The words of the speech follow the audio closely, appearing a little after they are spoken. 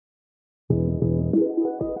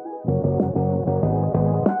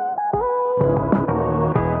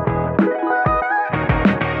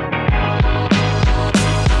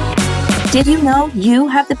Did you know you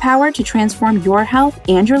have the power to transform your health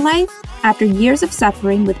and your life? After years of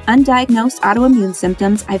suffering with undiagnosed autoimmune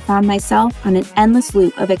symptoms, I found myself on an endless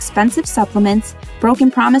loop of expensive supplements,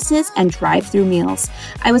 broken promises, and drive-through meals.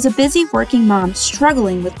 I was a busy working mom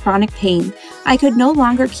struggling with chronic pain. I could no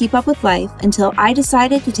longer keep up with life until I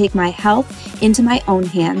decided to take my health into my own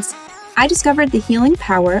hands. I discovered the healing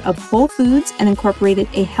power of whole foods and incorporated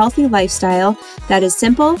a healthy lifestyle that is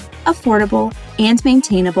simple, affordable, and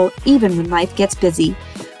maintainable even when life gets busy.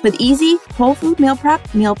 With easy, whole food meal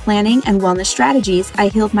prep, meal planning, and wellness strategies, I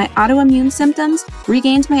healed my autoimmune symptoms,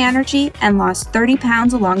 regained my energy, and lost 30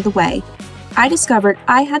 pounds along the way. I discovered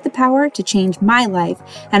I had the power to change my life,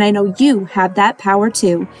 and I know you have that power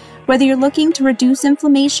too. Whether you're looking to reduce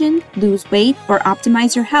inflammation, lose weight, or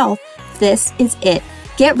optimize your health, this is it.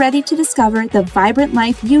 Get ready to discover the vibrant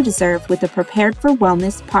life you deserve with the Prepared for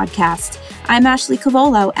Wellness podcast. I'm Ashley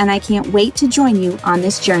Cavolo, and I can't wait to join you on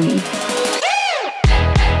this journey.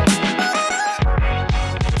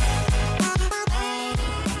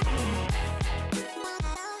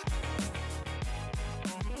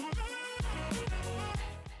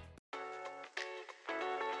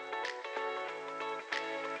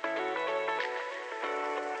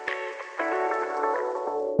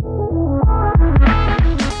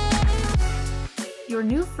 Your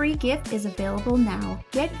new free gift is available now.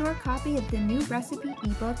 Get your copy of the new recipe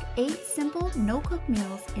ebook, 8 Simple No-Cook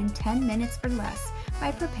Meals in 10 Minutes or Less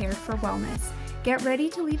by Prepared for Wellness. Get ready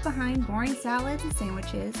to leave behind boring salads and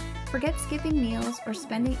sandwiches. Forget skipping meals or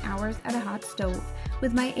spending hours at a hot stove.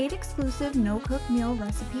 With my 8 exclusive no-cook meal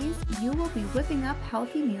recipes, you will be whipping up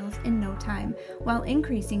healthy meals in no time while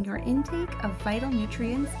increasing your intake of vital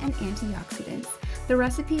nutrients and antioxidants. The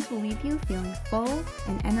recipes will leave you feeling full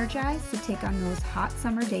and energized to take on those hot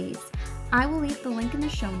summer days. I will leave the link in the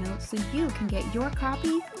show notes so you can get your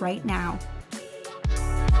copy right now.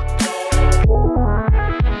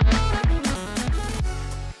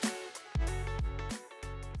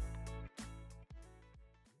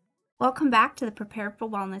 Welcome back to the Prepared for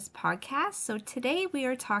Wellness podcast. So today we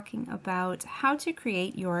are talking about how to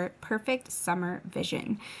create your perfect summer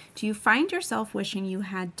vision. Do you find yourself wishing you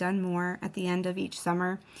had done more at the end of each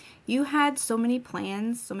summer? You had so many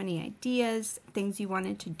plans, so many ideas, things you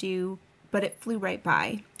wanted to do, but it flew right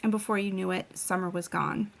by. And before you knew it, summer was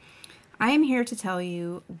gone. I am here to tell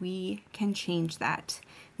you we can change that.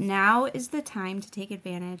 Now is the time to take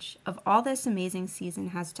advantage of all this amazing season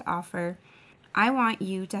has to offer. I want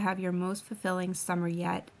you to have your most fulfilling summer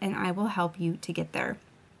yet, and I will help you to get there.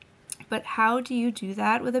 But how do you do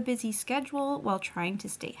that with a busy schedule while trying to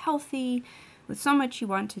stay healthy, with so much you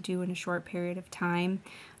want to do in a short period of time?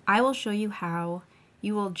 I will show you how.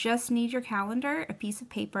 You will just need your calendar, a piece of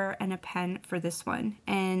paper, and a pen for this one.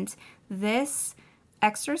 And this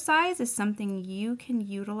exercise is something you can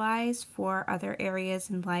utilize for other areas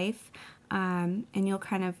in life, and you'll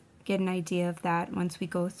kind of get an idea of that once we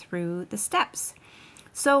go through the steps.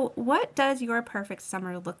 So what does your perfect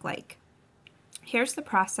summer look like? Here's the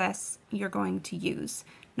process you're going to use.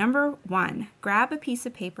 Number 1, grab a piece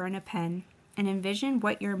of paper and a pen and envision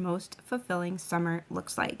what your most fulfilling summer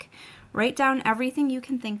looks like. Write down everything you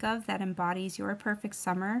can think of that embodies your perfect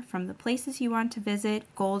summer, from the places you want to visit,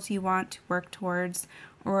 goals you want to work towards,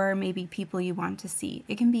 or maybe people you want to see.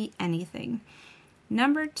 It can be anything.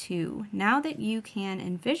 Number 2, now that you can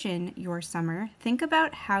envision your summer, think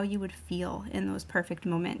about how you would feel in those perfect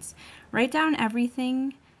moments. Write down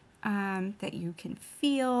everything that you can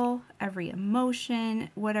feel, every emotion,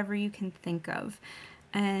 whatever you can think of.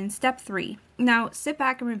 And step 3, now sit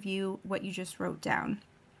back and review what you just wrote down.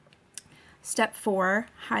 Step 4,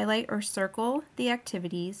 highlight or circle the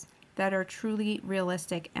activities that are truly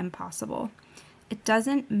realistic and possible. It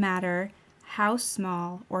doesn't matter how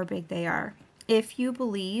small or big they are. If you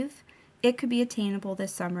believe it could be attainable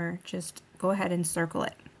this summer, just go ahead and circle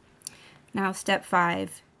it. Now, step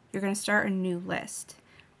 5, you're going to start a new list.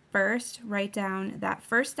 First, write down that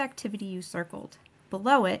first activity you circled.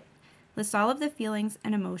 Below it, list all of the feelings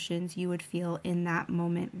and emotions you would feel in that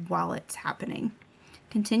moment while it's happening.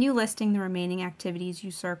 Continue listing the remaining activities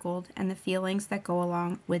you circled and the feelings that go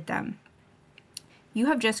along with them. You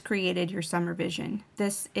have just created your summer vision.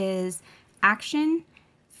 This is action,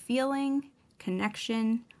 feeling,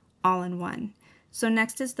 connection, all in one. So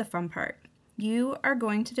next is the fun part. You are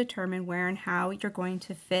going to determine where and how you're going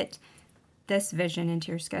to fit this vision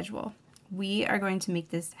into your schedule. We are going to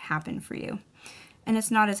make this happen for you. And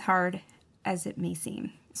it's not as hard as it may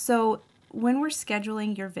seem. So when we're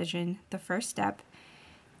scheduling your vision, the first step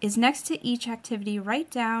is, next to each activity,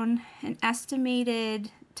 write down an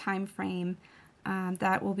estimated time frame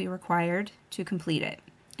that will be required to complete it.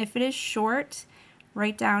 If it is short,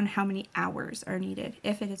 write down how many hours are needed.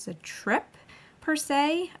 If it is a trip per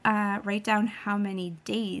se, write down how many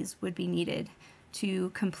days would be needed to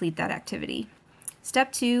complete that activity.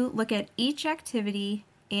 Step 2, look at each activity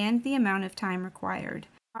and the amount of time required.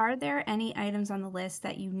 Are there any items on the list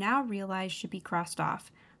that you now realize should be crossed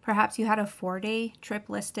off? Perhaps you had a 4-day trip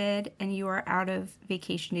listed and you are out of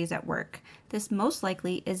vacation days at work. This most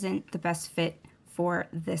likely isn't the best fit for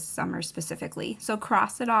this summer specifically. So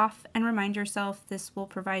cross it off and remind yourself this will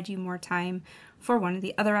provide you more time for one of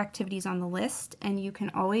the other activities on the list, and you can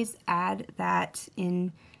always add that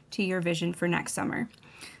in to your vision for next summer.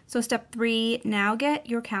 So step 3, now get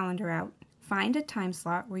your calendar out. Find a time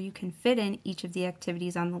slot where you can fit in each of the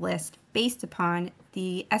activities on the list based upon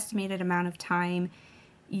the estimated amount of time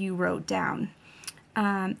you wrote down.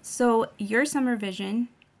 So your summer vision,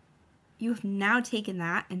 you've now taken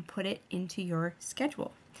that and put it into your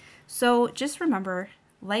schedule. So just remember,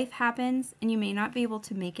 life happens and you may not be able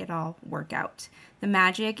to make it all work out. The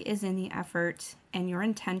magic is in the effort and your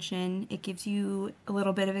intention. It gives you a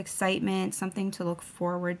little bit of excitement, something to look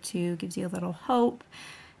forward to, gives you a little hope.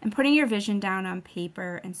 And putting your vision down on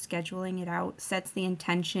paper and scheduling it out sets the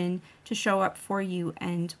intention to show up for you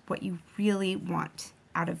and what you really want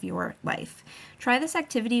out of your life. Try this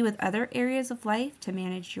activity with other areas of life to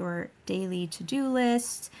manage your daily to-do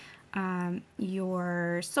list,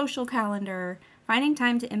 your social calendar, finding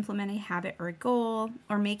time to implement a habit or a goal,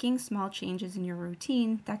 or making small changes in your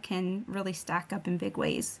routine that can really stack up in big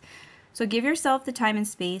ways. So give yourself the time and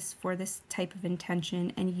space for this type of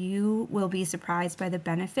intention, and you will be surprised by the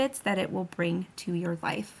benefits that it will bring to your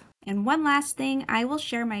life. And one last thing, I will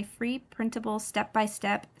share my free printable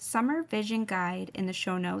step-by-step summer vision guide in the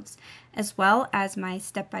show notes, as well as my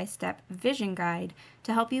step-by-step vision guide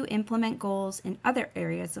to help you implement goals in other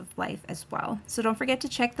areas of life as well. So don't forget to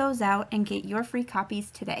check those out and get your free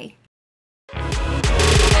copies today.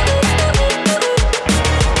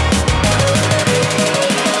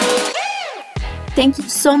 Thank you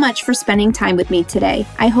so much for spending time with me today.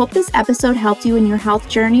 I hope this episode helped you in your health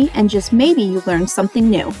journey and just maybe you learned something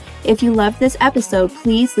new. If you loved this episode,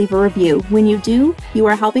 please leave a review. When you do, you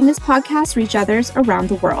are helping this podcast reach others around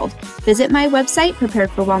the world. Visit my website,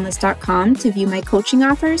 preparedforwellness.com, to view my coaching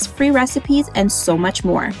offers, free recipes, and so much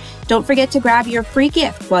more. Don't forget to grab your free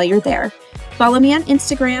gift while you're there. Follow me on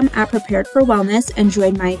Instagram at Prepared for Wellness and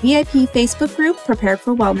join my VIP Facebook group, Prepared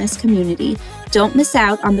for Wellness Community. Don't miss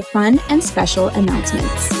out on the fun and special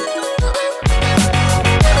announcements.